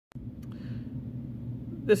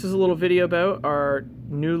This is a little video about our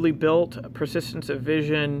newly built Persistence of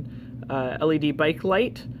Vision LED bike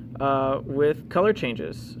light with color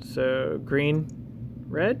changes. So green,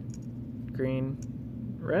 red, green,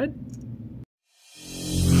 red.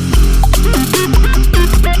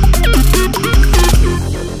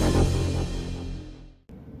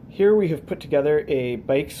 Here we have put together a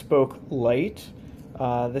bike spoke light.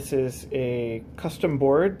 This is a custom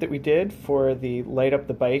board that we did for the Light Up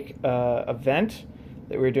the Bike event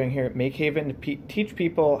that we're doing here at Make Haven to teach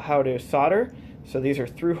people how to solder. So these are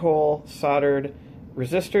through-hole soldered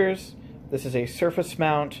resistors. This is a surface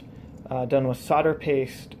mount done with solder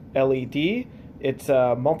paste LED. It's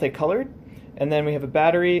multicolored. And then we have a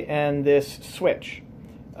battery and this switch.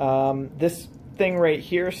 This thing right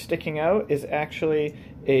here sticking out is actually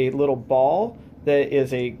a little ball that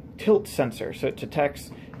is a tilt sensor. So it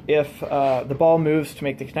detects if the ball moves to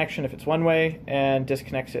make the connection if it's one way and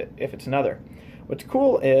disconnects it if it's another. What's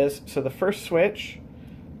cool is, so the first switch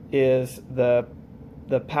is the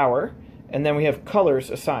power, and then we have colors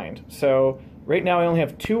assigned. So right now I only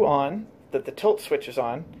have two on that the tilt switch is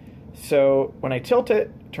on. So when I tilt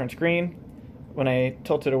it, it turns green. When I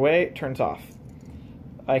tilt it away, it turns off.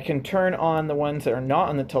 I can turn on the ones that are not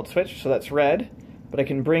on the tilt switch, so that's red, but I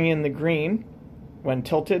can bring in the green when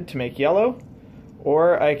tilted to make yellow,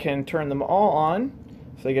 or I can turn them all on,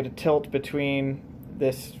 so I get a tilt between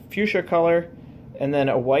this fuchsia color and then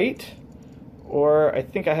a white, or I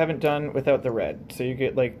think I haven't done without the red. So you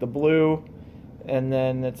get like the blue, and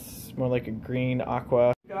then it's more like a green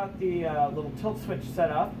aqua. Got the little tilt switch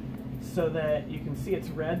set up so that you can see it's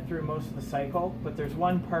red through most of the cycle, but there's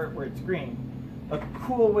one part where it's green. A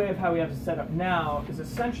cool way of how we have it set up now is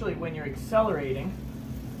essentially when you're accelerating,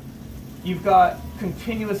 you've got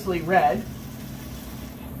continuously red,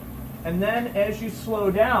 and then as you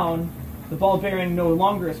slow down, the ball bearing no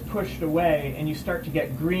longer is pushed away, and you start to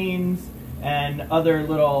get greens and other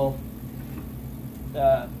little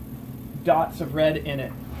dots of red in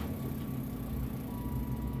it.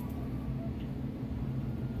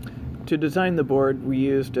 To design the board, we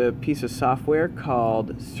used a piece of software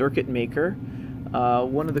called Circuit Maker.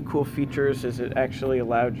 One of the cool features is it actually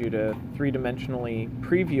allowed you to three-dimensionally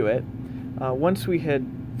preview it. Once we had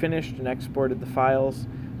finished and exported the files,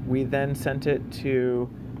 we then sent it to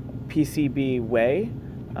PCB Way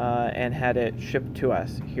and had it shipped to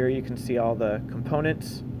us. Here you can see all the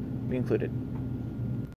components we included.